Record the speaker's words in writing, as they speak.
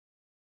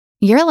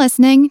You're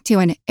listening to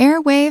an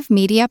Airwave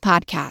Media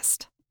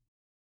Podcast.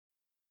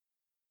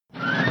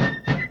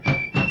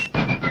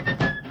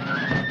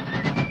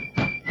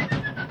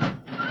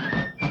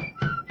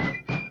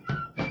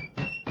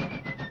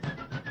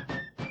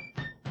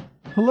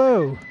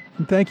 Hello,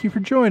 and thank you for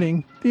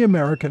joining the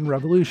American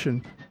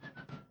Revolution.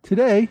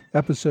 Today,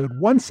 episode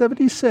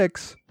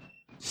 176,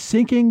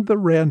 Sinking the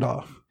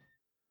Randolph.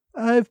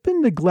 I've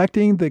been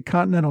neglecting the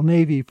Continental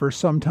Navy for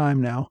some time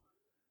now.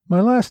 My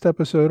last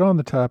episode on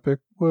the topic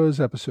was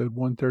episode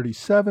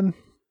 137,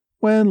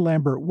 when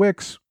Lambert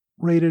Wickes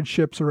raided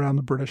ships around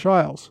the British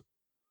Isles.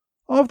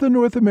 Off the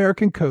North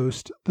American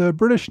coast, the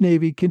British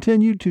Navy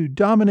continued to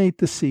dominate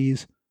the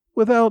seas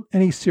without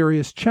any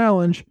serious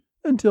challenge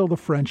until the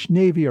French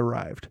Navy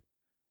arrived.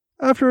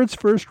 After its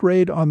first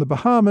raid on the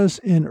Bahamas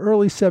in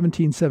early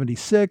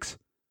 1776,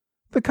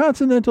 the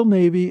Continental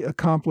Navy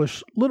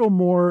accomplished little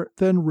more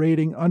than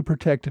raiding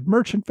unprotected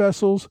merchant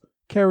vessels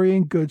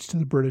carrying goods to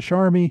the British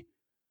Army,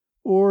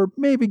 or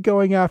maybe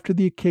going after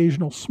the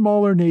occasional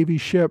smaller Navy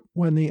ship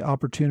when the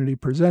opportunity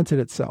presented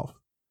itself.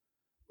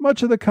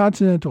 Much of the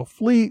Continental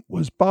Fleet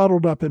was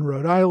bottled up in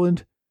Rhode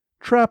Island,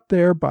 trapped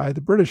there by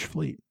the British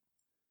fleet.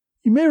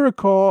 You may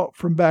recall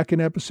from back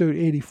in episode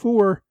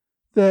 84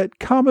 that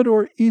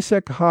Commodore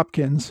Isaac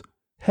Hopkins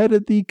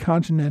headed the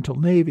Continental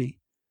Navy.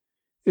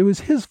 It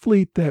was his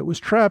fleet that was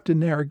trapped in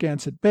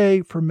Narragansett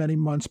Bay for many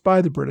months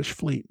by the British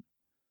fleet.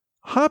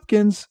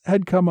 Hopkins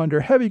had come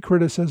under heavy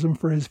criticism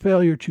for his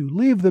failure to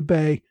leave the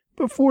bay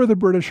before the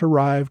British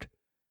arrived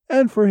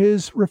and for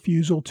his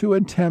refusal to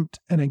attempt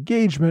an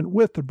engagement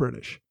with the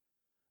British.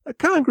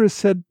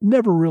 Congress had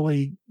never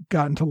really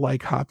gotten to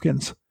like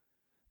Hopkins.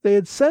 They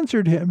had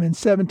censored him in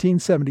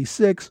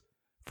 1776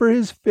 for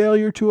his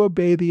failure to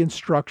obey the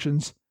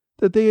instructions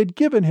that they had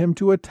given him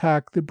to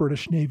attack the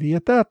British Navy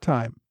at that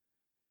time.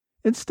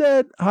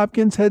 Instead,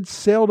 Hopkins had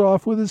sailed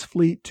off with his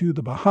fleet to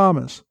the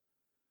Bahamas.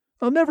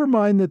 Now, never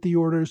mind that the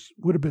orders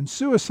would have been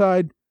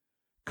suicide,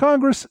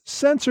 Congress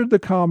censored the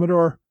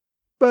Commodore,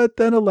 but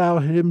then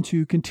allowed him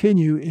to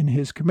continue in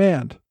his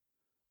command.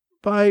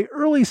 By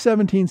early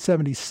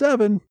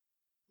 1777,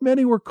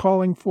 many were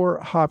calling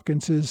for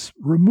Hopkins's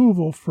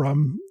removal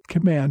from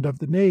command of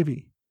the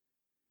Navy.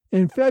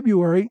 In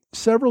February,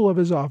 several of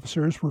his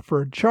officers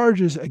referred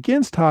charges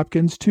against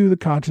Hopkins to the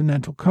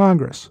Continental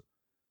Congress.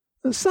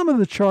 Some of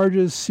the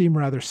charges seem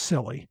rather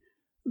silly.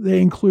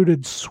 They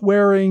included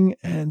swearing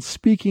and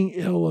speaking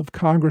ill of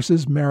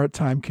Congress's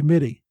Maritime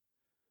Committee.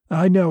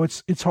 I know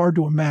it's hard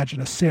to imagine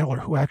a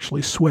sailor who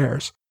actually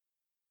swears.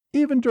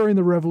 Even during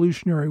the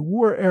Revolutionary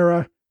War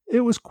era,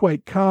 it was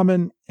quite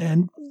common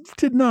and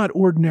did not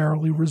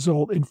ordinarily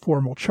result in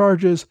formal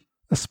charges,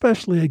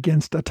 especially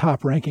against a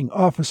top-ranking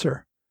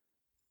officer.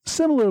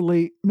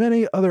 Similarly,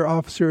 many other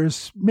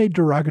officers made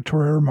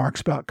derogatory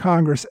remarks about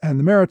Congress and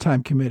the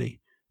Maritime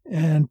Committee,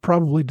 and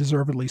probably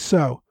deservedly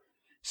so.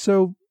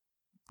 So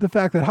the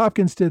fact that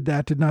Hopkins did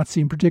that did not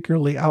seem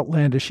particularly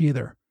outlandish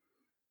either.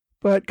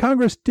 But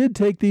Congress did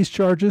take these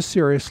charges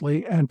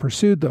seriously and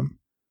pursued them.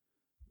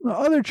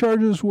 Other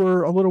charges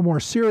were a little more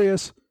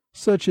serious,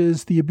 such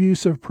as the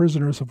abuse of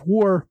prisoners of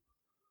war.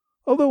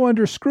 Although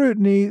under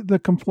scrutiny, the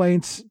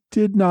complaints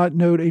did not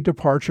note a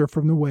departure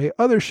from the way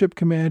other ship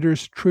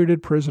commanders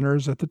treated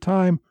prisoners at the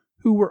time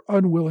who were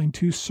unwilling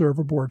to serve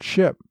aboard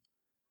ship.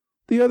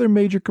 The other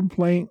major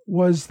complaint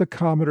was the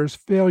Commodore's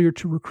failure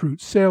to recruit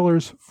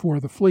sailors for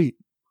the fleet.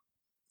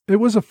 It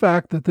was a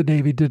fact that the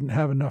Navy didn't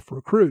have enough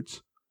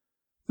recruits.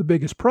 The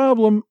biggest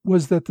problem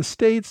was that the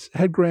states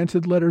had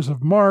granted letters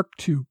of marque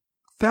to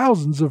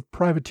thousands of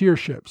privateer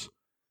ships.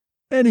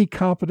 Any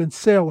competent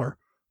sailor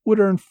would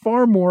earn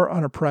far more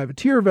on a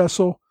privateer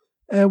vessel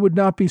and would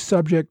not be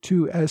subject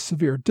to as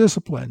severe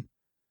discipline.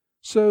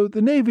 So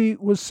the Navy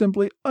was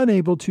simply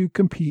unable to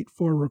compete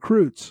for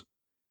recruits.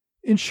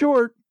 In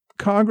short,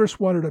 Congress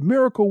wanted a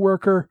miracle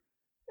worker,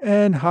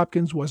 and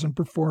Hopkins wasn't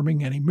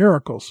performing any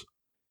miracles.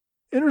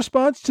 In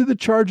response to the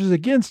charges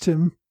against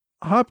him,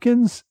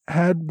 Hopkins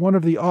had one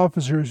of the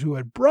officers who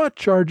had brought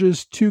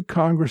charges to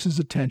Congress's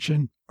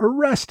attention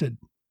arrested.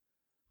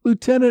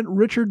 Lieutenant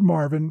Richard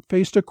Marvin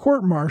faced a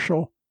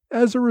court-martial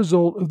as a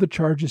result of the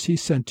charges he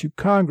sent to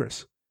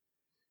Congress.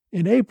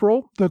 In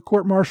April, the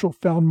court-martial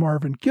found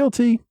Marvin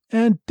guilty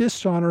and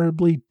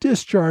dishonorably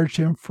discharged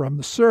him from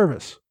the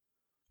service.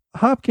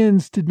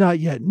 Hopkins did not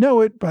yet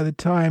know it by the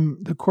time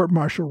the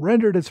court-martial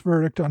rendered its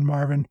verdict on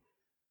Marvin,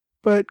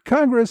 but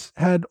Congress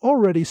had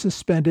already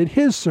suspended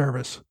his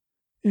service.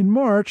 In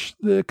March,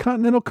 the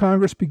Continental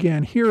Congress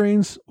began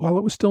hearings, while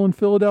it was still in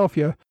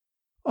Philadelphia,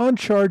 on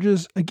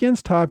charges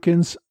against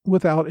Hopkins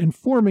without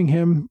informing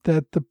him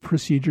that the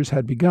procedures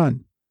had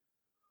begun.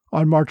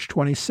 On March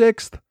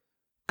 26th,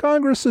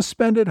 Congress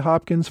suspended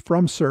Hopkins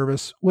from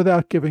service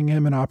without giving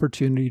him an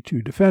opportunity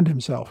to defend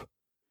himself.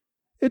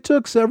 It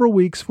took several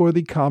weeks for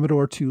the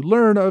Commodore to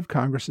learn of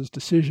Congress's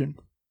decision.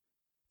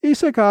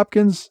 Isaac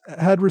Hopkins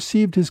had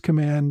received his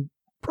command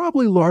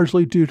probably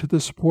largely due to the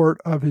support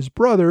of his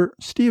brother,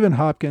 Stephen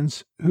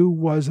Hopkins, who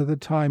was at the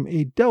time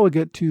a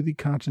delegate to the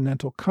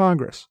Continental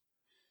Congress.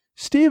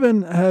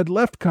 Stephen had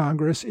left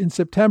Congress in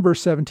September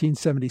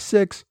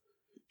 1776,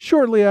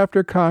 shortly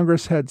after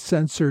Congress had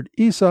censored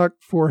Isaac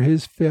for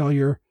his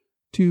failure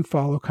to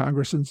follow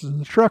Congress's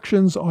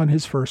instructions on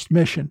his first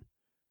mission.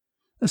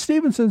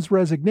 Stevenson's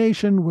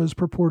resignation was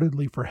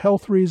purportedly for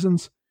health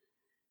reasons.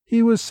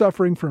 He was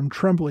suffering from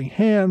trembling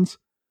hands,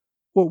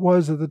 what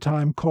was at the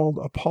time called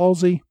a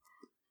palsy.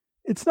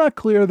 It's not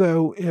clear,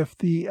 though, if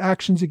the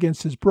actions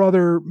against his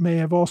brother may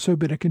have also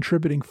been a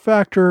contributing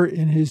factor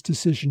in his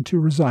decision to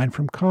resign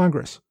from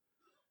Congress.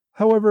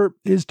 However,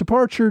 his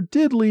departure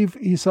did leave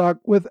Isaac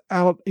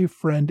without a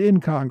friend in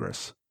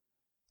Congress.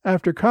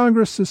 After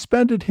Congress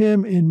suspended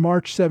him in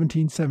March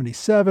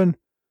 1777,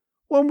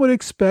 one would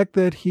expect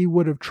that he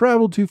would have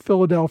traveled to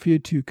Philadelphia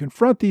to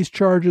confront these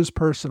charges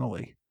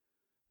personally.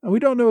 Now, we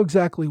don't know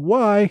exactly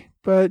why,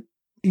 but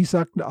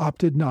Isaac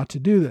opted not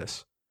to do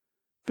this.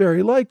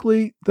 Very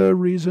likely, the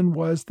reason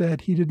was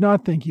that he did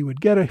not think he would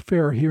get a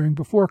fair hearing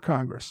before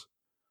Congress.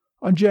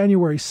 On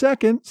January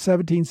 2nd,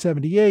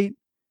 1778,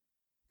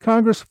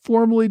 Congress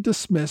formally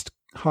dismissed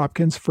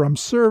Hopkins from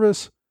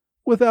service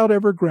without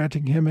ever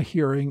granting him a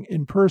hearing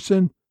in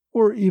person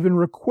or even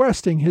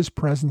requesting his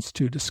presence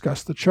to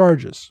discuss the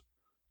charges.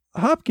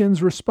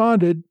 Hopkins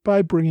responded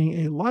by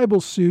bringing a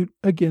libel suit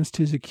against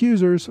his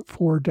accusers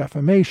for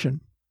defamation.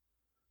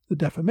 The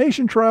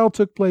defamation trial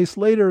took place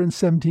later in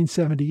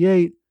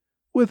 1778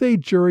 with a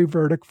jury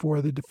verdict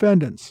for the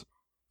defendants.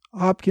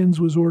 Hopkins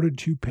was ordered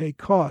to pay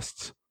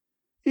costs.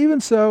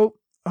 Even so,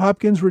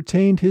 Hopkins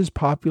retained his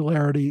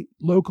popularity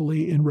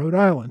locally in Rhode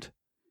Island.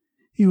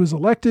 He was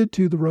elected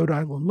to the Rhode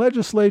Island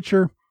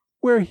legislature,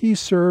 where he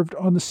served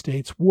on the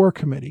state's war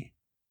committee.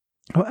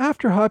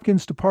 After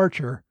Hopkins'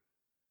 departure,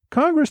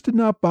 Congress did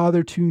not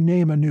bother to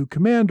name a new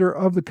commander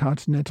of the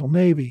Continental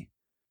Navy.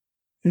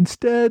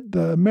 Instead,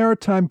 the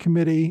Maritime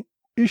Committee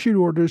issued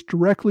orders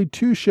directly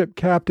to ship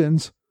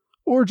captains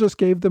or just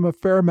gave them a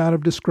fair amount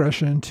of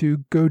discretion to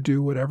go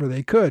do whatever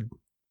they could.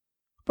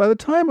 By the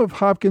time of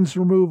Hopkins'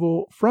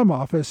 removal from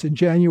office in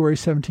January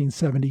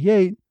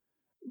 1778,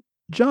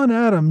 John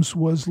Adams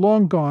was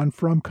long gone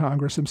from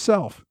Congress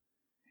himself.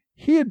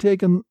 He had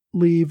taken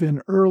leave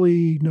in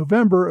early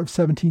November of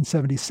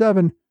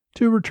 1777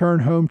 to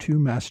return home to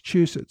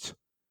Massachusetts.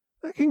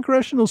 The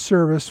congressional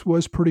service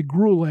was pretty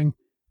grueling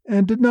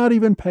and did not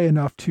even pay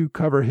enough to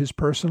cover his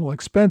personal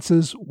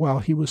expenses while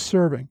he was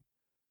serving.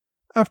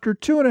 After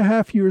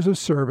 2.5 years of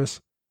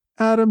service,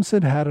 Adams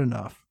had had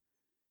enough.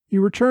 He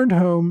returned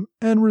home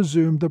and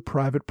resumed the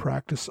private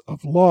practice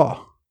of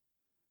law.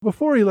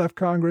 Before he left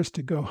Congress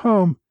to go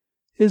home,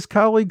 his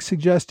colleagues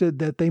suggested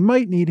that they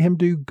might need him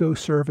to go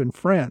serve in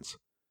France.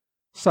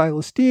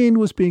 Silas Deane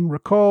was being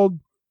recalled,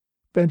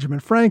 Benjamin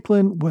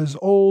Franklin was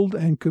old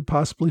and could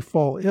possibly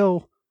fall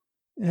ill,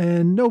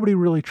 and nobody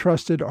really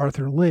trusted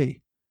Arthur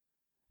Lee.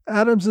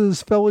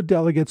 Adams's fellow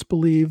delegates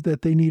believed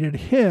that they needed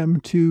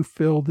him to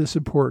fill this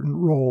important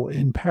role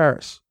in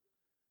Paris.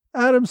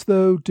 Adams,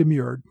 though,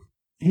 demurred.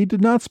 He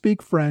did not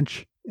speak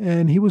French,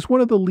 and he was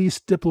one of the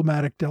least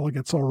diplomatic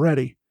delegates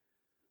already.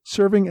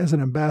 Serving as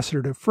an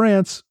ambassador to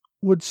France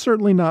would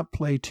certainly not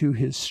play to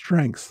his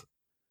strengths.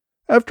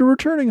 After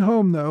returning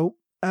home, though,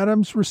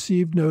 Adams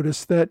received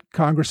notice that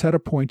Congress had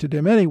appointed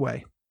him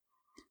anyway.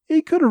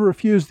 He could have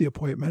refused the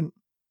appointment.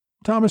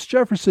 Thomas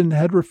Jefferson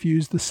had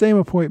refused the same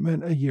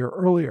appointment a year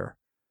earlier.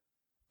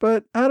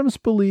 But Adams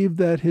believed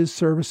that his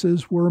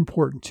services were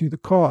important to the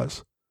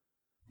cause.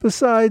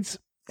 Besides,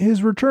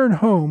 his return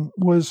home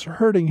was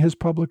hurting his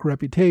public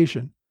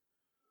reputation.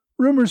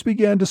 Rumors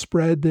began to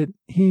spread that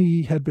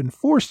he had been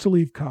forced to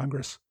leave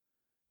Congress.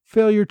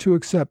 Failure to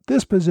accept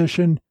this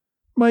position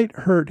might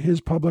hurt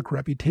his public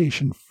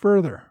reputation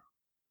further.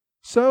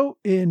 So,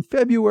 in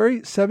February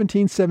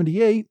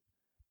 1778,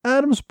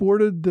 Adams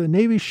boarded the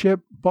Navy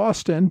ship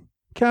Boston,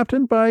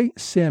 captained by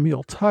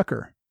Samuel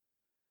Tucker.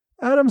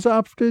 Adams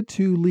opted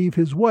to leave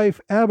his wife,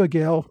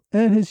 Abigail,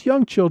 and his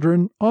young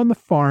children on the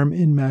farm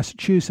in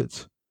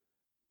Massachusetts.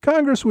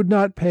 Congress would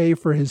not pay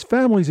for his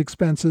family's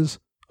expenses,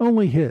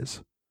 only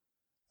his.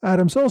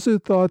 Adams also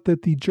thought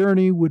that the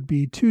journey would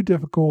be too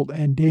difficult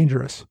and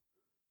dangerous.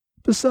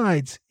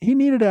 Besides, he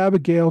needed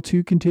Abigail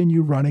to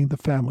continue running the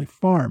family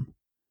farm.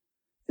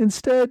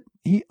 Instead,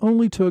 he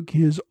only took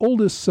his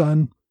oldest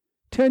son,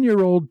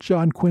 10-year-old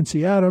John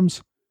Quincy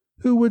Adams,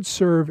 who would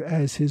serve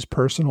as his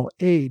personal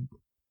aide.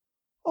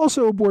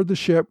 Also aboard the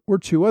ship were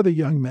 2 other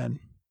young men.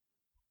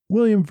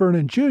 William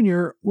Vernon,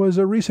 Jr. was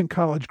a recent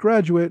college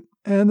graduate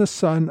and the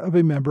son of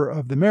a member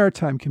of the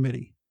Maritime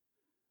Committee.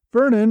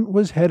 Vernon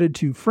was headed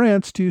to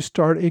France to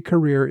start a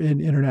career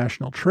in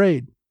international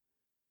trade.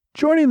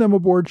 Joining them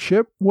aboard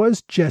ship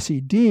was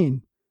Jesse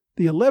Deane,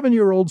 the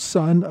 11-year-old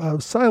son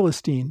of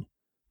Silas Deane,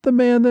 the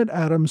man that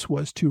Adams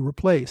was to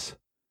replace.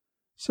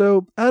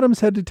 So Adams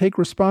had to take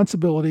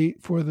responsibility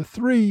for the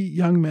 3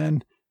 young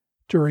men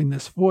during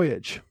this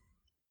voyage.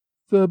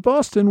 The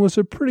Boston was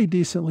a pretty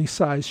decently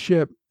sized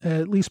ship,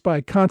 at least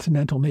by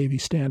Continental Navy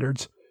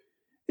standards.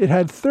 It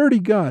had 30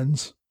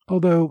 guns,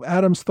 although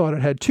Adams thought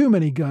it had too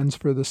many guns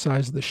for the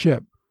size of the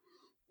ship.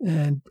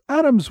 And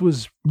Adams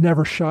was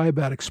never shy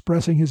about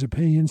expressing his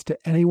opinions to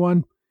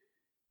anyone.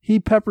 He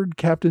peppered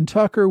Captain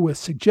Tucker with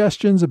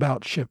suggestions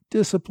about ship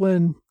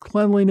discipline,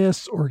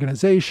 cleanliness,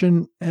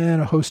 organization,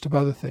 and a host of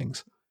other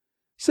things.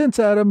 Since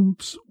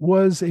Adams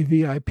was a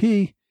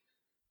VIP,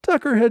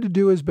 Tucker had to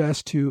do his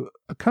best to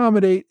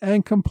accommodate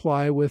and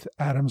comply with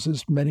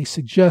Adams's many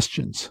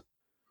suggestions.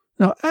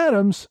 Now,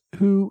 Adams,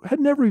 who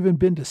had never even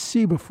been to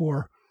sea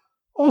before,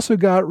 also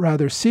got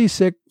rather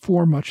seasick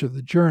for much of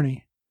the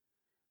journey.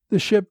 The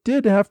ship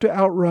did have to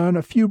outrun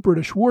a few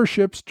British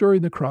warships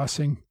during the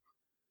crossing.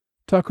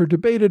 Tucker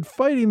debated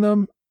fighting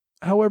them,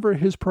 however,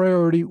 his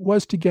priority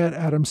was to get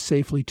Adams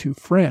safely to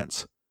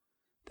France.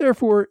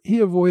 Therefore, he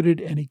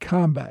avoided any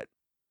combat.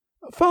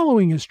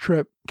 Following his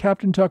trip,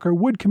 Captain Tucker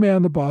would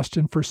command the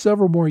Boston for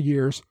several more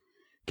years,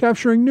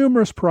 capturing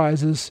numerous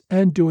prizes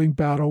and doing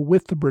battle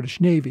with the British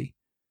Navy.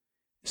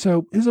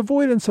 So his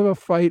avoidance of a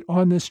fight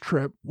on this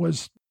trip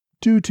was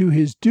due to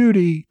his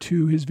duty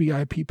to his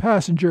VIP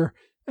passenger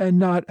and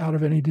not out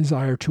of any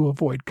desire to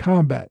avoid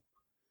combat.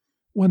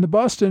 When the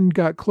Boston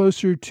got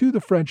closer to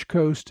the French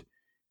coast,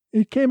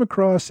 it came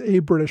across a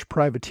British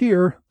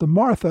privateer, the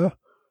Martha,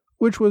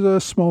 which was a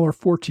smaller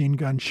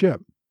 14-gun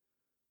ship.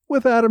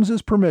 With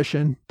Adams's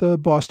permission, the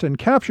Boston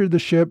captured the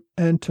ship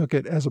and took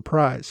it as a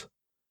prize.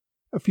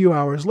 A few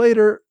hours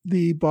later,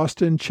 the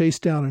Boston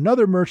chased down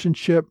another merchant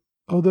ship,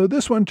 although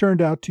this one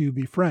turned out to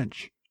be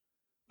French.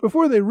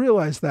 Before they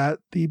realized that,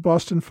 the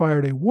Boston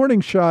fired a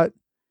warning shot,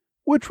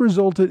 which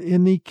resulted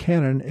in the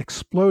cannon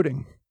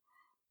exploding.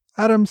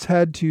 Adams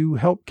had to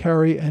help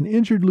carry an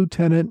injured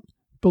lieutenant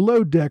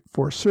below deck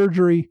for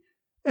surgery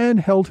and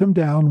held him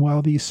down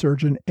while the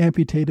surgeon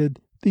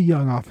amputated the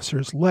young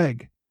officer's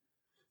leg.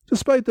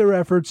 Despite their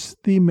efforts,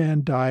 the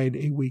man died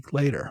a week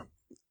later.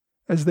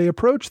 As they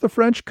approached the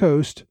French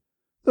coast,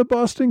 the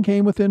Boston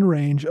came within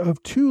range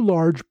of two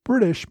large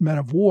British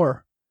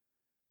men-of-war.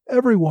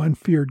 Everyone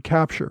feared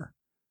capture,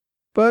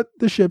 but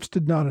the ships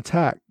did not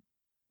attack.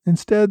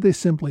 Instead, they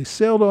simply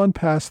sailed on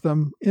past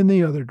them in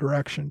the other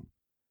direction.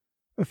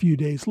 A few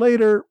days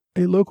later,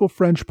 a local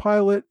French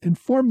pilot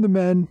informed the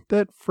men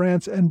that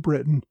France and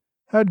Britain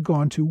had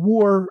gone to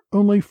war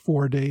only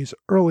 4 days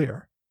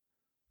earlier.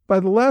 By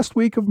the last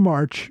week of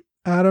March,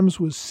 Adams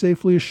was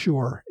safely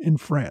ashore in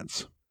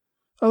France.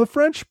 Now, the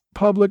French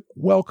public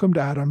welcomed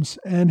Adams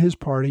and his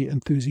party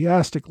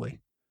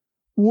enthusiastically.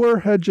 War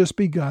had just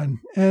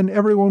begun, and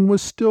everyone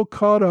was still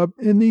caught up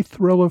in the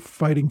thrill of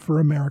fighting for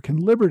American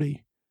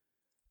liberty.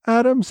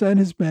 Adams and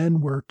his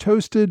men were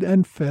toasted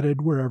and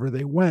feted wherever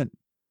they went.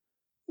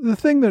 The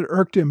thing that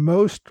irked him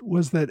most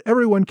was that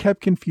everyone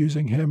kept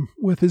confusing him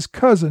with his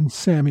cousin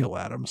Samuel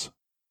Adams.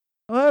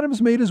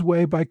 Adams made his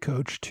way by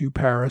coach to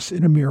Paris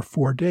in a mere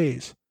 4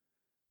 days.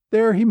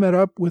 There he met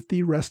up with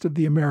the rest of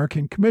the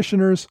American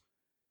commissioners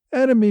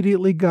and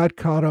immediately got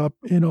caught up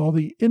in all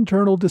the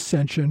internal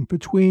dissension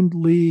between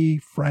Lee,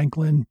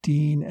 Franklin,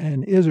 Dean,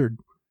 and Izard.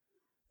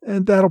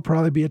 And that'll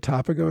probably be a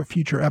topic of a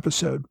future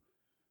episode.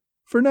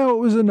 For now, it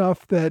was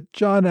enough that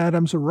John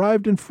Adams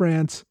arrived in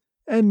France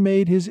and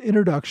made his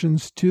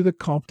introductions to the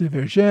Comte de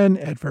Vergennes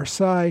at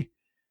Versailles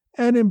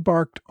and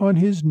embarked on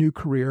his new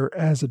career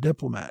as a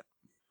diplomat.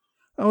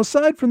 Now,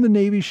 aside from the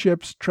Navy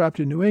ships trapped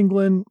in New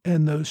England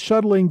and those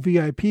shuttling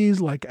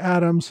VIPs like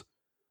Adams,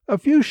 a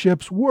few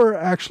ships were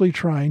actually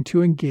trying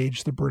to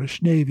engage the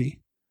British Navy.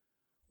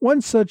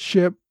 One such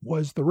ship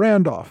was the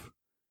Randolph,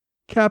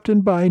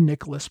 captained by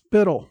Nicholas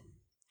Biddle.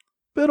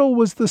 Biddle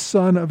was the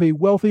son of a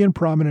wealthy and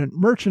prominent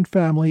merchant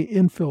family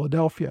in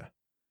Philadelphia.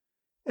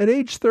 At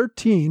age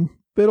 13,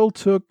 Biddle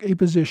took a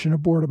position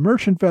aboard a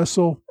merchant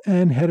vessel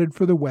and headed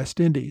for the West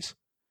Indies.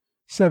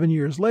 7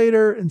 years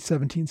later, in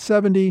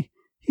 1770,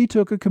 he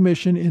took a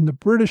commission in the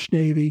British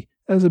Navy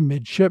as a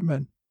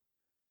midshipman.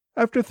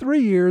 After 3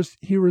 years,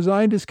 he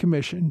resigned his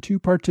commission to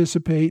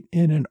participate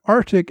in an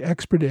Arctic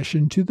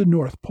expedition to the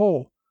North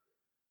Pole.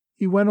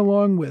 He went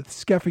along with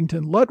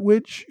Skeffington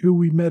Lutwidge, who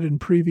we met in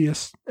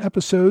previous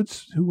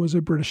episodes, who was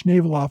a British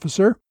naval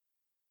officer,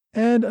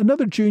 and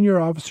another junior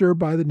officer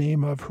by the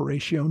name of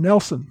Horatio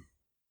Nelson.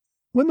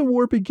 When the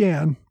war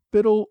began,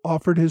 Biddle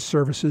offered his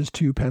services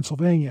to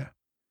Pennsylvania.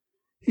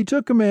 He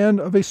took command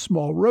of a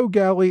small row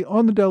galley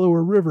on the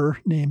Delaware River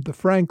named the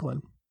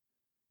Franklin.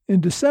 In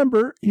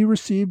December, he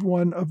received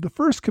one of the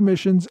first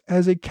commissions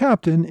as a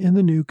captain in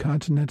the new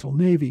Continental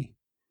Navy.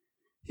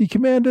 He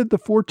commanded the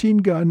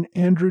 14-gun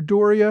Andrew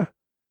Doria,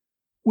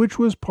 which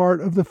was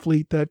part of the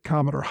fleet that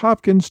Commodore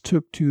Hopkins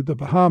took to the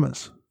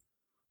Bahamas.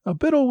 Now,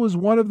 Biddle was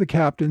one of the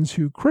captains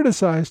who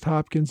criticized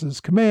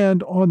Hopkins's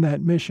command on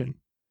that mission.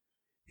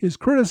 His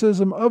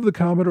criticism of the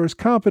Commodore's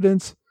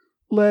competence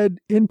led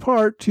in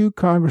part to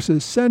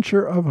Congress's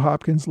censure of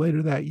Hopkins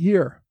later that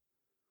year.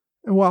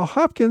 And while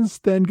Hopkins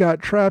then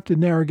got trapped in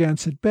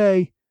Narragansett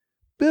Bay,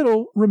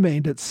 Biddle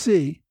remained at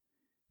sea.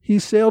 He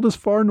sailed as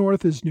far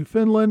north as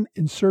Newfoundland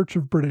in search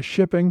of British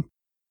shipping,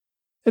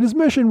 and his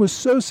mission was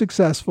so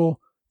successful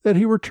that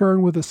he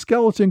returned with a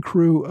skeleton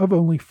crew of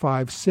only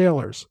 5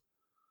 sailors.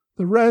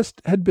 The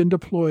rest had been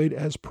deployed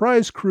as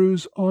prize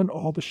crews on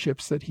all the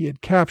ships that he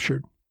had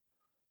captured.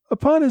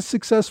 Upon his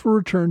successful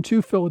return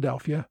to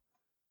Philadelphia,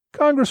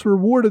 Congress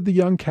rewarded the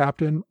young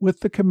captain with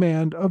the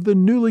command of the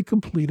newly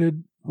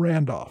completed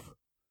Randolph.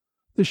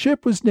 The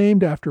ship was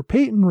named after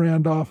Peyton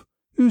Randolph,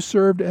 who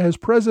served as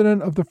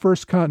president of the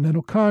First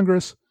Continental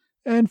Congress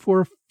and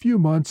for a few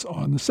months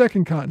on the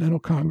Second Continental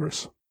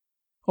Congress.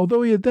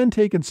 Although he had then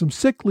taken some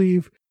sick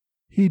leave,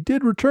 he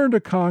did return to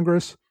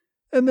Congress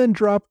and then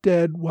dropped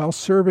dead while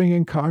serving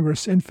in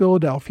Congress in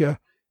Philadelphia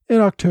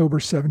in October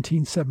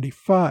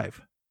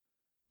 1775.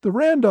 The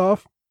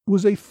Randolph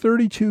was a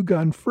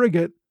 32-gun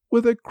frigate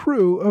with a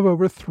crew of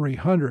over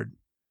 300.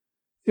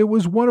 It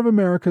was one of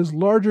America's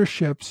larger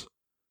ships,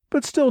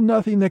 but still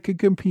nothing that could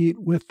compete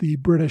with the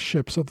British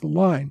ships of the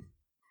line.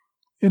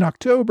 In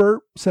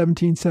October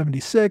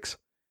 1776,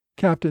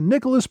 Captain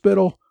Nicholas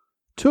Biddle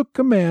took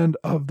command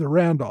of the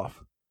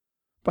Randolph.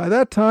 By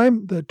that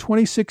time, the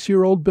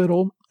 26-year-old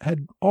Biddle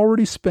had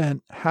already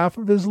spent half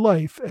of his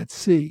life at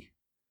sea.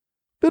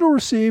 Biddle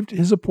received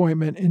his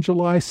appointment in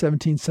July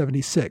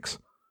 1776,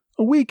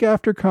 a week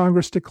after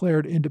Congress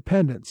declared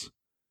independence.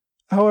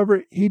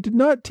 However, he did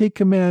not take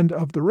command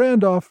of the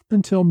Randolph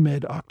until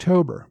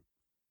mid-October.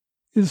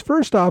 His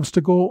first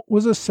obstacle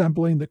was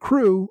assembling the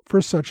crew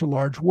for such a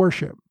large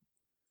warship.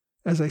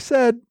 As I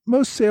said,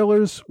 most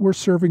sailors were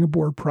serving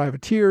aboard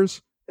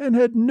privateers and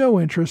had no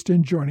interest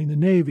in joining the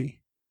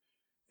Navy.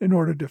 In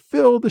order to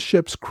fill the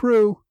ship's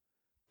crew,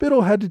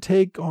 Biddle had to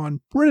take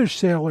on British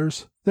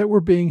sailors that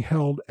were being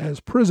held as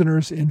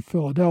prisoners in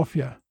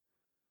Philadelphia.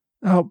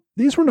 Now,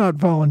 these were not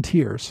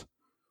volunteers.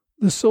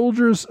 The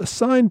soldiers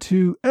assigned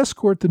to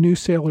escort the new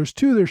sailors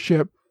to their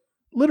ship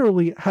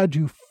literally had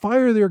to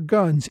fire their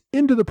guns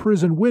into the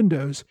prison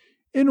windows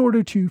in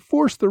order to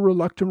force the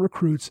reluctant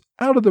recruits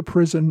out of the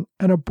prison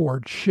and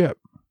aboard ship.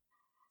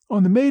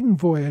 On the maiden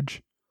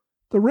voyage,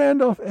 the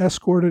Randolph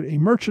escorted a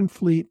merchant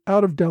fleet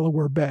out of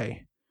Delaware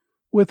Bay,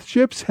 with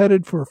ships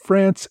headed for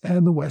France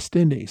and the West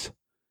Indies.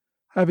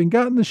 Having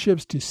gotten the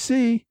ships to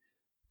sea,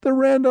 the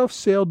Randolph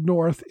sailed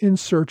north in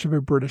search of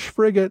a British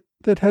frigate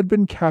that had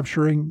been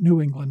capturing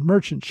New England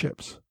merchant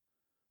ships.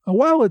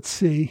 While at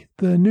sea,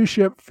 the new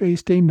ship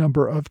faced a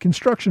number of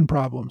construction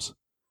problems.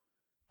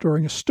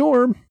 During a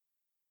storm,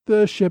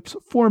 the ship's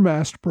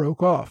foremast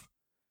broke off.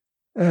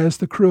 As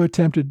the crew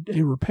attempted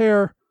a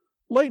repair,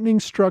 lightning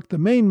struck the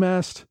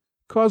mainmast,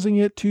 causing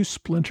it to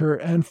splinter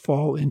and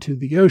fall into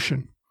the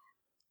ocean.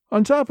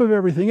 On top of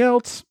everything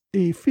else,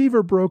 a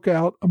fever broke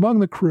out among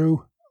the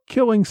crew,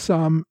 killing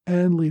some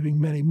and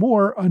leaving many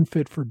more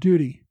unfit for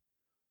duty.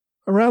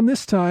 Around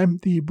this time,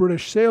 the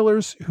British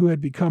sailors, who had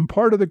become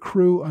part of the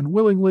crew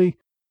unwillingly,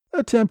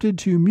 attempted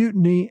to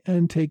mutiny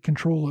and take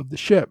control of the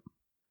ship.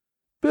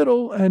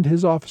 Biddle and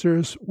his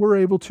officers were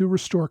able to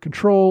restore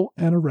control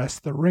and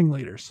arrest the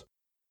ringleaders.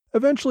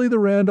 Eventually, the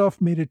Randolph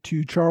made it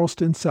to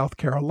Charleston, South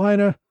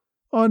Carolina,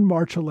 on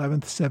March 11,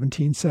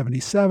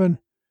 1777,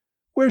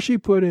 where she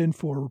put in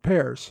for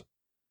repairs.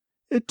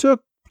 It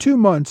took 2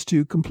 months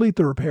to complete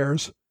the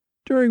repairs,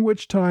 during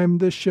which time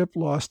the ship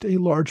lost a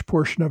large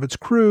portion of its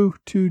crew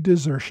to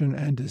desertion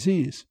and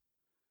disease.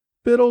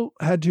 Biddle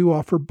had to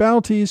offer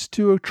bounties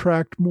to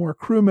attract more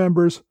crew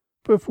members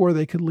before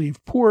they could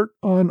leave port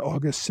on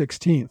August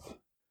 16th.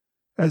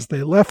 As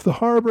they left the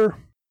harbor,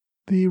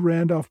 the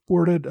Randolph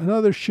boarded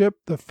another ship,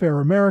 the Fair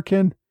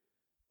American,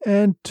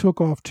 and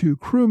took off 2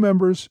 crew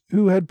members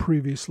who had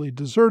previously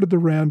deserted the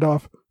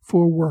Randolph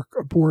for work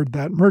aboard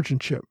that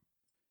merchant ship.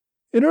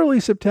 In early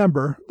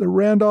September, the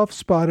Randolph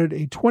spotted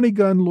a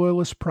 20-gun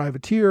Loyalist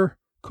privateer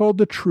called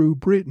the True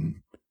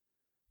Briton.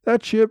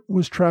 That ship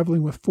was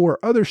traveling with 4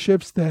 other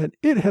ships that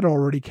it had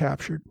already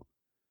captured.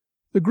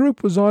 The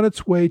group was on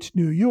its way to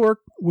New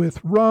York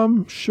with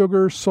rum,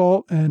 sugar,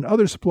 salt, and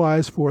other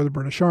supplies for the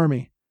British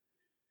Army.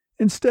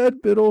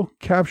 Instead, Biddle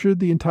captured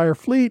the entire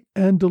fleet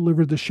and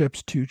delivered the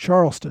ships to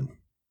Charleston.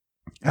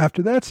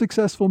 After that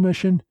successful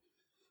mission,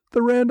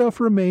 the Randolph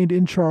remained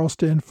in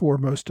Charleston for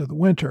most of the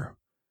winter,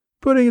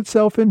 putting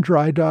itself in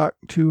dry dock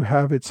to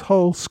have its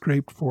hull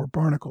scraped for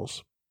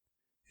barnacles.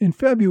 In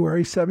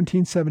February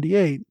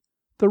 1778,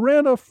 the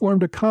Randolph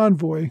formed a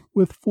convoy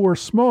with 4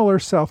 smaller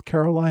South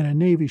Carolina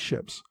Navy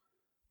ships,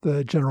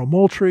 the General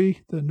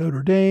Moultrie, the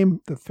Notre Dame,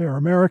 the Fair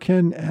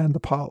American, and the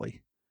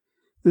Polly.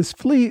 This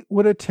fleet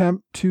would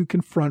attempt to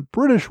confront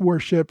British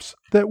warships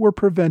that were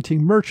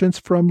preventing merchants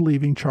from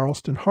leaving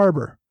Charleston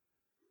Harbor.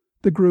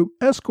 The group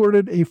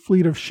escorted a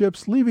fleet of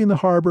ships leaving the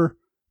harbor,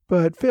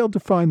 but failed to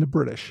find the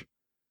British.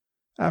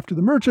 After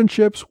the merchant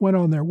ships went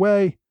on their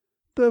way,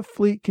 the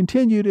fleet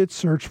continued its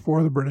search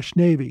for the British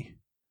Navy.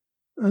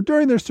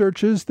 During their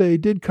searches, they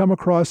did come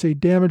across a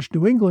damaged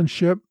New England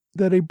ship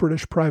that a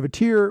British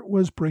privateer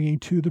was bringing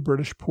to the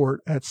British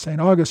port at St.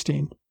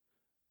 Augustine.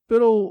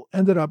 Biddle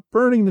ended up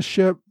burning the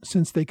ship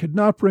since they could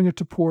not bring it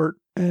to port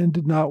and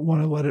did not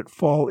want to let it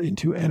fall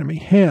into enemy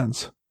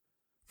hands.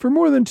 For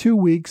more than 2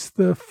 weeks,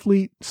 the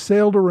fleet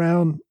sailed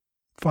around,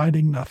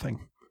 finding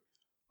nothing.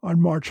 On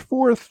March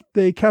 4th,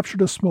 they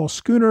captured a small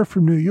schooner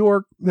from New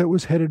York that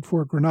was headed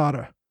for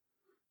Grenada.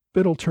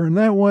 Biddle turned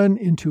that one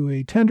into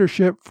a tender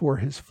ship for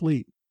his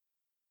fleet.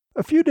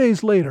 A few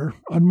days later,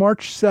 on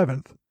March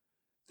 7th,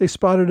 they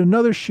spotted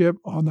another ship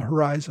on the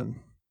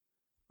horizon.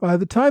 By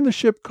the time the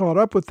ship caught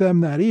up with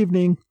them that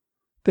evening,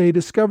 they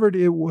discovered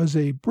it was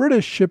a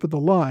British ship of the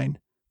line,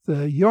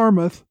 the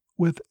Yarmouth,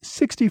 with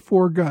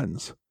 64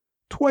 guns,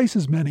 twice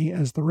as many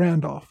as the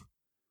Randolph.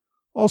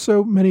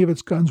 Also, many of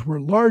its guns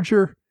were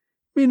larger,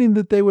 meaning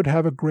that they would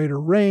have a greater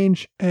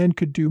range and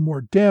could do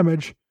more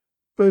damage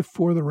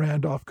before the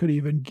Randolph could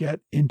even get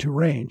into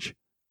range.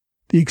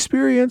 The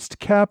experienced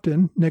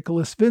captain,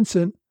 Nicholas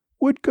Vincent,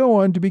 would go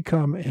on to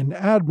become an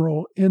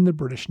admiral in the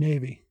British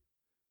Navy.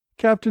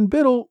 Captain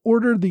Biddle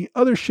ordered the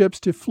other ships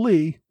to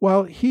flee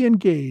while he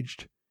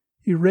engaged.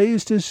 He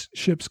raised his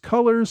ship's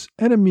colors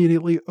and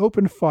immediately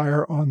opened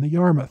fire on the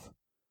Yarmouth.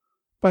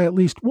 By at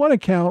least one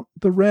account,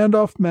 the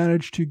Randolph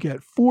managed to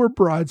get 4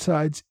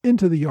 broadsides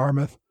into the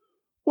Yarmouth,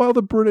 while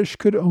the British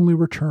could only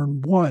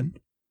return 1.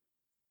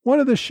 One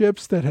of the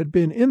ships that had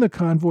been in the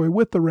convoy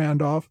with the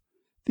Randolph,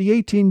 the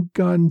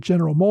 18-gun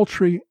General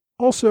Moultrie,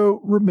 also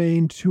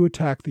remained to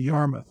attack the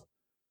Yarmouth.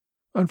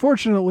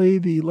 Unfortunately,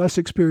 the less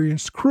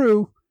experienced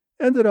crew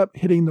ended up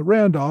hitting the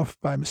Randolph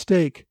by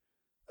mistake,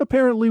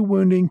 apparently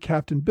wounding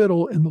Captain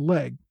Biddle in the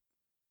leg.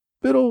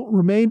 Biddle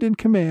remained in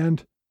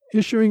command,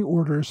 issuing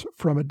orders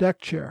from a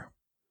deck chair.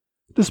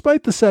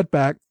 Despite the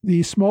setback,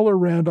 the smaller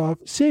Randolph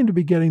seemed to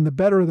be getting the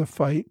better of the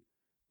fight,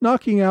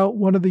 knocking out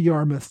one of the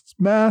Yarmouth's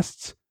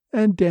masts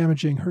and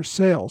damaging her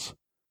sails.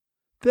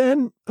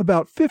 Then,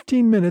 about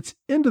 15 minutes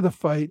into the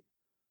fight,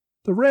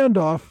 the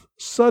Randolph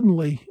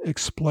suddenly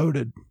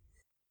exploded.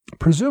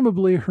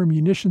 Presumably, her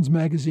munitions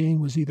magazine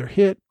was either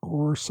hit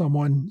or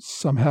someone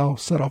somehow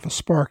set off a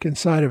spark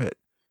inside of it.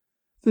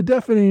 The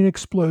deafening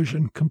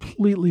explosion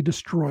completely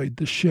destroyed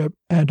the ship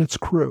and its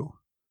crew.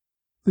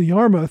 The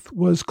Yarmouth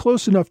was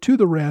close enough to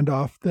the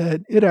Randolph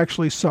that it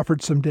actually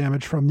suffered some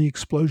damage from the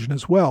explosion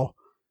as well,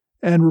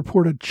 and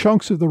reported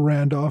chunks of the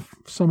Randolph,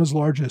 some as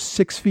large as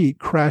 6 feet,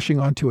 crashing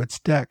onto its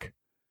deck.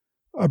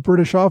 A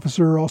British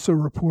officer also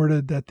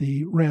reported that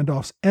the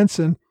Randolph's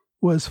ensign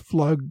was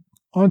flogged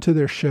onto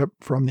their ship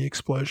from the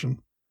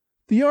explosion.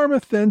 The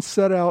Yarmouth then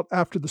set out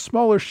after the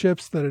smaller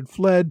ships that had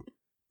fled,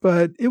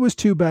 but it was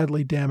too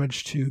badly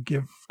damaged to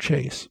give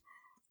chase.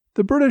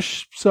 The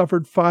British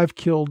suffered 5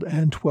 killed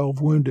and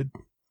 12 wounded.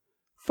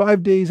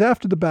 5 days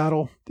after the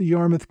battle, the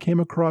Yarmouth came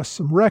across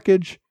some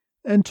wreckage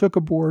and took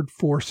aboard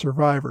 4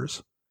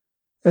 survivors.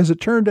 As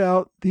it turned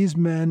out, these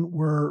men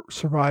were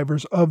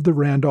survivors of the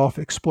Randolph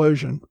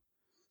explosion.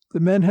 The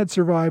men had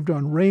survived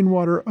on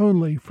rainwater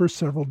only for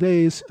several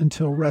days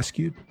until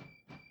rescued.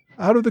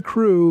 Out of the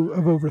crew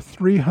of over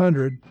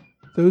 300,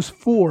 those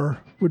 4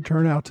 would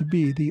turn out to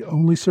be the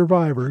only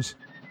survivors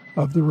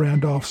of the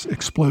Randolph's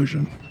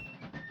explosion.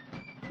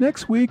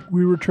 Next week,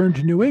 we return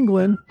to New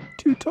England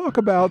to talk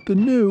about the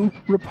new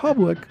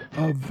Republic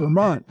of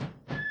Vermont.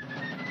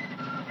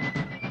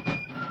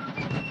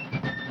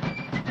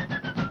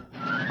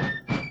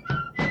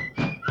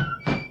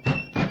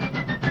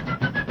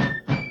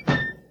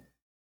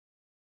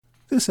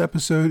 This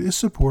episode is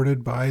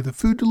supported by the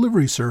food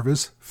delivery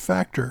service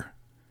Factor.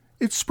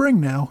 It's spring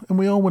now, and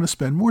we all want to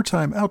spend more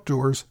time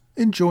outdoors,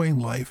 enjoying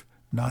life,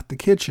 not the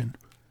kitchen.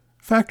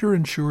 Factor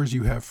ensures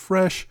you have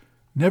fresh,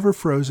 never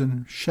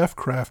frozen,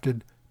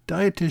 chef-crafted,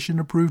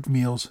 dietitian-approved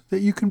meals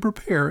that you can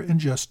prepare in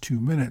just 2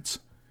 minutes.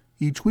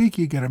 Each week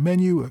you get a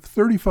menu of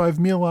 35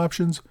 meal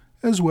options,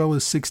 as well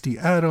as 60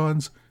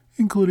 add-ons,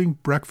 including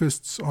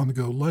breakfasts,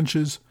 on-the-go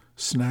lunches,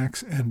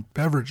 snacks, and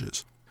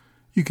beverages.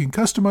 You can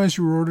customize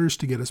your orders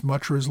to get as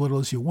much or as little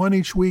as you want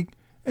each week,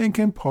 and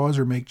can pause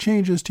or make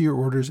changes to your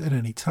orders at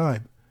any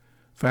time.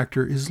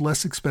 Factor is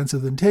less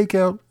expensive than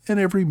takeout, and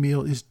every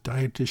meal is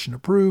dietitian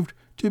approved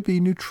to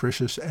be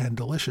nutritious and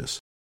delicious.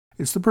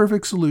 It's the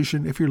perfect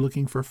solution if you're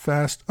looking for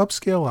fast,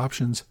 upscale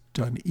options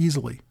done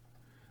easily.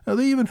 Now,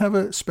 they even have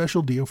a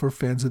special deal for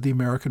fans of the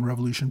American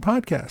Revolution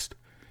podcast.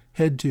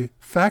 Head to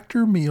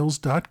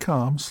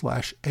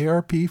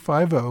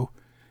factormeals.com/ARP50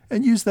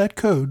 and use that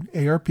code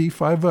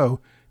ARP50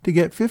 to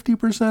get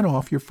 50%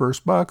 off your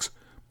first box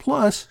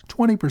plus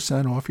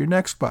 20% off your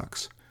next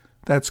box.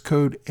 That's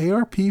code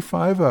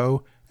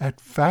ARP50 at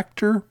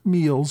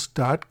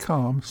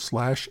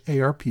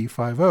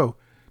factormeals.com/ARP50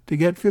 to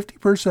get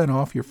 50%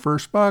 off your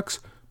first box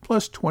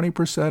plus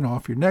 20%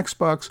 off your next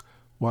box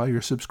while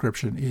your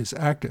subscription is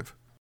active.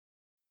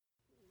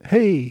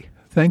 Hey,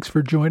 thanks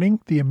for joining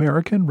the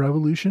American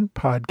Revolution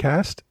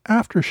Podcast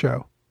After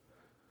Show.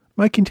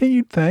 My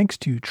continued thanks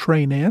to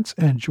Trey Nance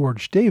and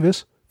George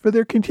Davis for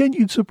their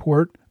continued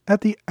support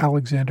at the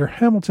Alexander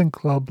Hamilton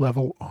Club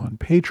level on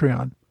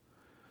Patreon.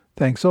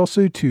 Thanks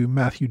also to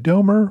Matthew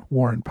Domer,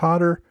 Warren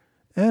Potter,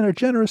 and a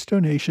generous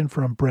donation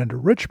from Brenda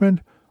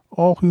Richmond,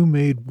 all who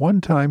made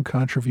one-time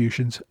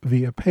contributions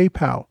via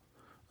PayPal.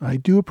 I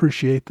do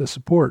appreciate the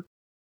support.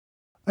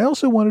 I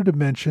also wanted to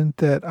mention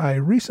that I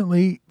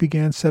recently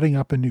began setting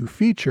up a new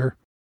feature.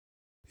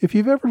 If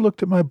you've ever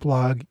looked at my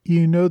blog,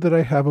 you know that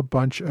I have a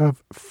bunch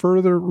of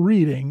further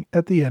reading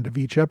at the end of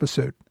each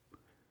episode.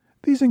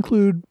 These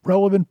include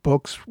relevant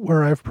books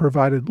where I've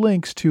provided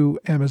links to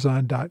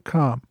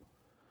Amazon.com.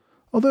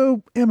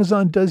 Although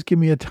Amazon does give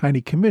me a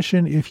tiny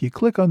commission if you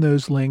click on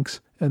those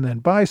links and then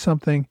buy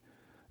something,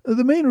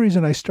 The main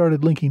reason I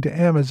started linking to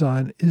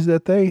Amazon is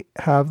that they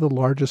have the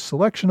largest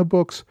selection of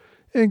books,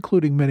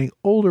 including many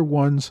older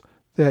ones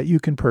that you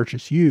can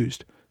purchase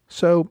used,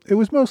 so it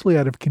was mostly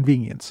out of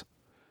convenience.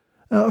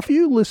 A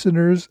few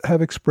listeners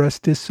have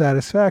expressed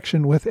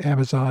dissatisfaction with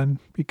Amazon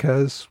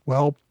because,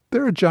 well,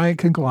 they're a giant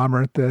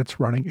conglomerate that's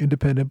running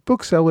independent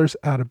booksellers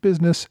out of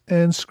business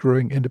and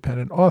screwing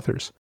independent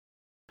authors.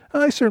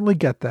 I certainly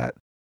get that.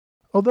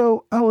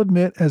 Although I'll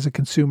admit, as a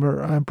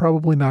consumer, I'm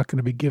probably not going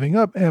to be giving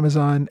up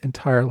Amazon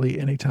entirely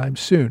anytime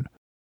soon.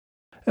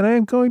 And I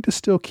am going to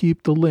still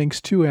keep the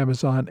links to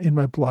Amazon in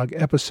my blog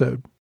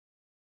episode.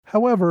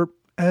 However,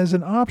 as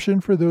an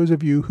option for those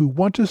of you who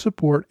want to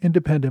support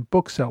independent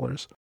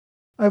booksellers,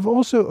 I've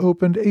also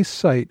opened a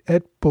site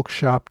at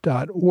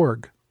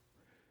bookshop.org.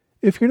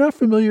 If you're not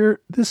familiar,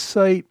 this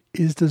site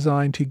is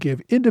designed to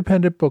give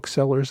independent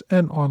booksellers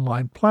an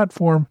online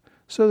platform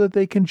so that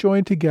they can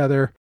join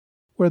together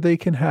where they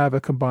can have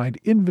a combined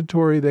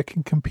inventory that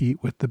can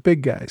compete with the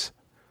big guys.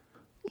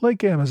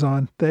 Like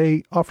Amazon,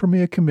 they offer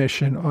me a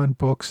commission on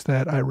books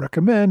that I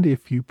recommend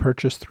if you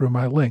purchase through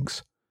my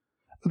links.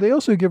 They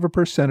also give a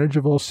percentage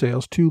of all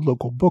sales to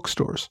local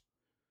bookstores.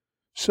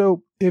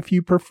 So if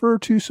you prefer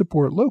to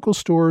support local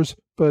stores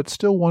but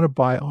still want to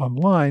buy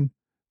online,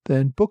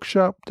 then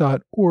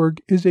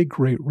bookshop.org is a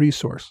great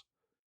resource.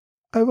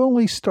 I've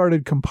only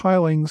started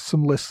compiling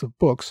some lists of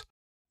books,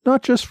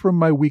 not just from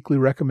my weekly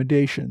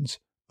recommendations,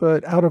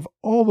 but out of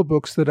all the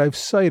books that I've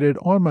cited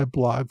on my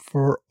blog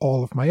for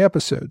all of my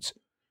episodes.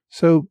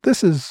 So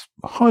this is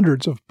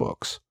hundreds of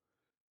books.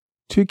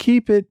 To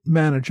keep it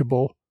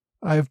manageable,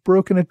 I've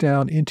broken it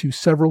down into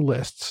several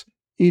lists,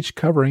 each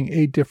covering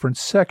a different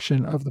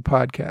section of the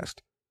podcast.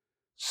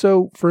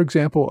 So, for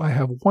example, I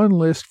have one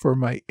list for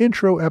my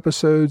intro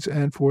episodes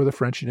and for the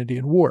French and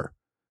Indian War.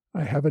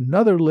 I have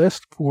another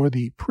list for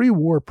the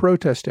pre-war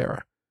protest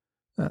era.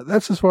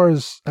 That's as far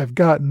as I've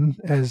gotten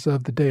as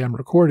of the day I'm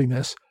recording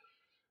this,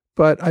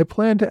 but I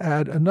plan to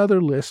add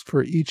another list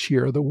for each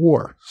year of the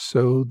war.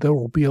 So there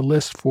will be a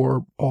list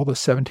for all the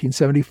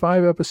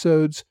 1775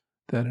 episodes,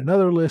 then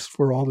another list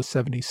for all the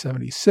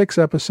 1776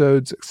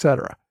 episodes,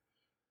 etc.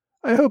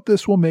 I hope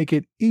this will make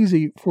it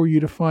easy for you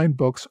to find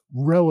books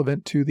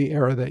relevant to the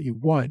era that you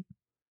want.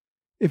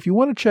 If you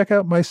want to check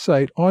out my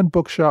site on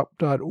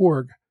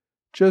bookshop.org,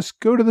 just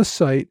go to the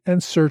site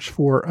and search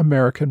for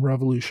American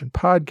Revolution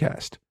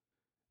Podcast.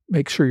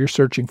 Make sure you're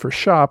searching for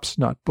shops,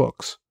 not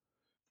books.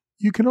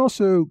 You can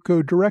also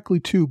go directly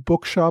to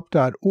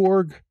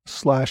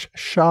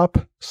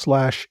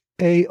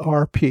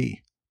bookshop.org/shop/ARP.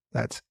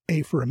 That's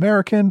A for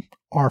American,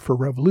 R for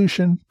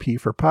Revolution, P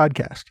for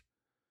Podcast.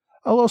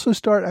 I'll also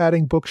start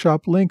adding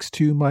bookshop links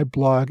to my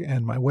blog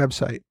and my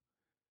website.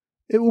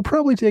 It will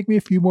probably take me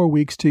a few more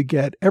weeks to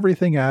get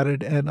everything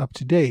added and up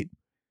to date.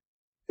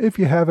 If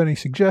you have any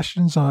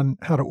suggestions on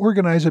how to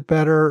organize it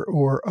better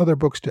or other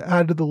books to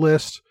add to the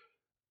list,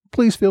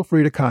 please feel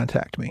free to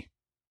contact me.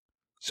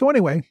 So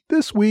anyway,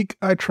 this week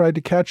I tried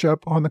to catch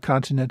up on the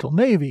Continental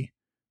Navy,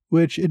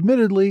 which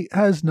admittedly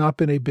has not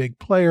been a big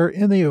player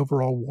in the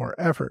overall war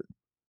effort.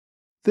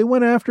 They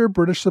went after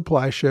British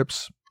supply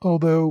ships,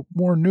 although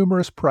more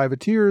numerous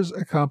privateers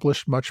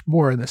accomplished much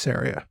more in this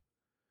area.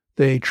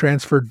 They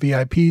transferred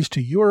VIPs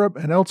to Europe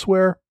and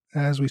elsewhere,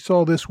 as we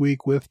saw this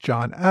week with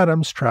John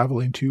Adams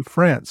traveling to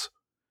France.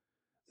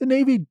 The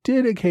Navy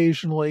did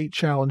occasionally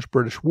challenge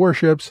British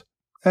warships,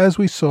 as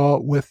we saw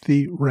with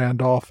the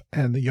Randolph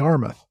and the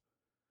Yarmouth.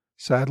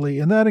 Sadly,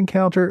 in that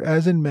encounter,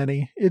 as in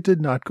many, it did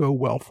not go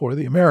well for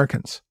the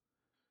Americans.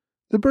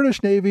 The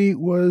British Navy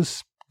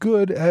was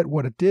good at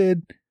what it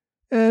did,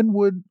 and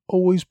would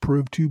always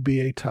prove to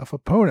be a tough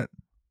opponent.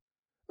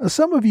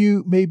 Some of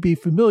you may be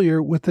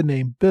familiar with the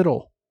name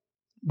Biddle,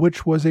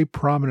 which was a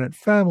prominent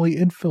family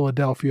in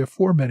Philadelphia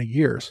for many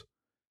years.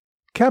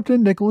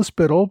 Captain Nicholas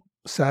Biddle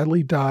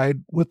sadly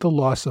died with the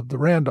loss of the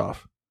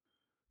Randolph.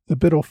 The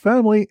Biddle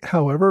family,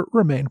 however,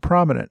 remained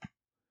prominent.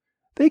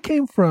 They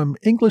came from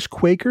English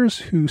Quakers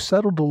who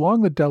settled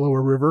along the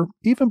Delaware River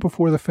even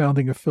before the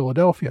founding of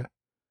Philadelphia.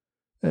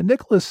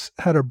 Nicholas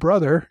had a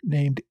brother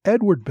named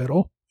Edward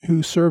Biddle,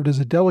 who served as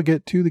a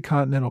delegate to the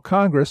Continental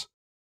Congress,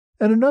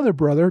 and another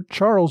brother,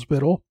 Charles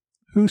Biddle,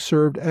 who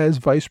served as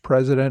vice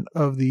president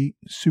of the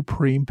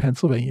Supreme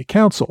Pennsylvania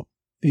Council,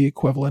 the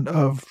equivalent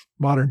of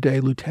modern-day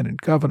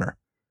lieutenant governor.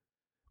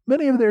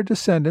 Many of their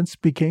descendants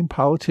became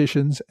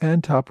politicians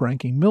and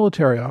top-ranking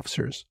military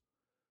officers.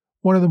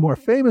 One of the more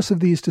famous of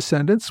these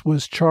descendants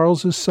was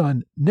Charles's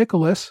son,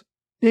 Nicholas,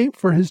 named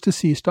for his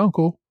deceased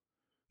uncle,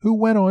 who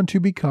went on to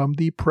become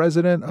the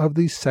president of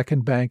the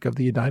Second Bank of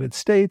the United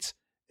States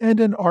and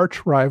an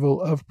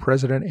arch-rival of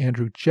President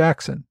Andrew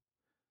Jackson.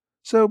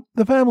 So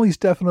the family's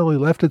definitely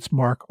left its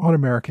mark on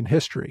American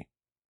history.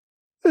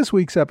 This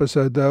week's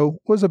episode, though,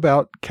 was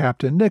about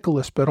Captain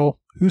Nicholas Biddle,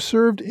 who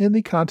served in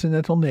the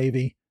Continental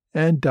Navy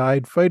and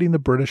died fighting the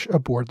British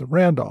aboard the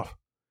Randolph.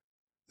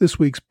 This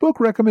week's book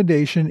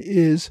recommendation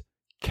is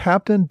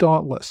Captain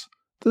Dauntless,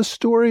 The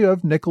Story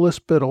of Nicholas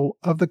Biddle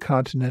of the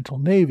Continental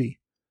Navy,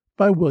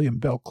 by William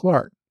Bell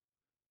Clark.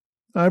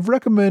 I've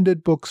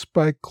recommended books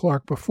by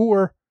Clark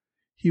before.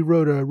 He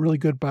wrote a really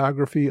good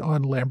biography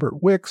on Lambert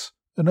Wickes,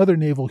 another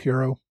naval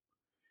hero.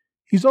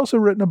 He's also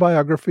written a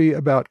biography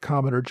about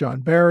Commodore John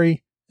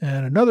Barry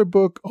and another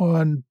book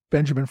on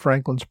Benjamin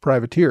Franklin's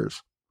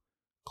privateers.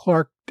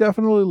 Clark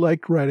definitely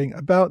liked writing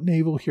about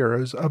naval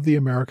heroes of the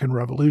American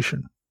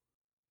Revolution.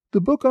 The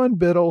book on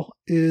Biddle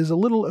is a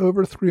little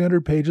over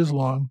 300 pages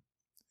long.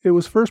 It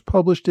was first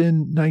published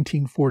in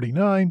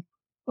 1949,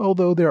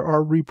 although there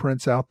are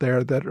reprints out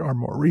there that are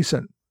more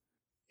recent.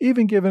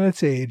 Even given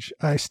its age,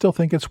 I still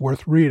think it's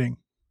worth reading.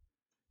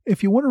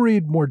 If you want to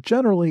read more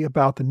generally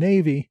about the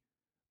Navy,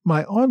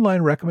 my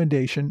online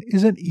recommendation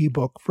is an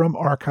ebook from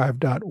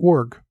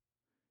archive.org.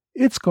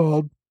 It's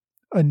called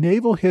A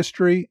Naval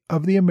History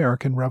of the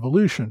American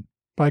Revolution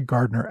by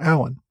Gardner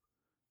Allen.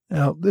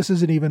 Now, this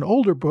is an even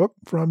older book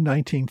from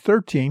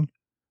 1913,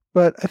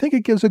 but I think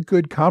it gives a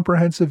good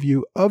comprehensive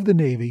view of the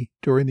Navy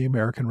during the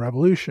American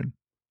Revolution.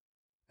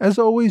 As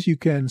always, you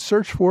can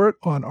search for it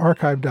on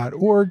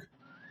archive.org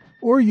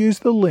or use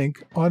the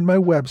link on my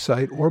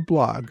website or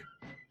blog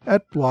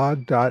at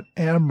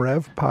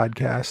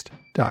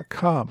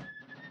blog.amrevpodcast.com.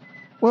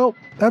 Well,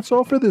 that's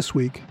all for this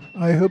week.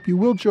 I hope you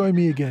will join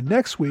me again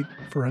next week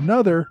for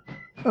another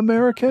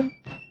American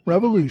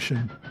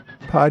Revolution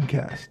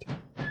podcast.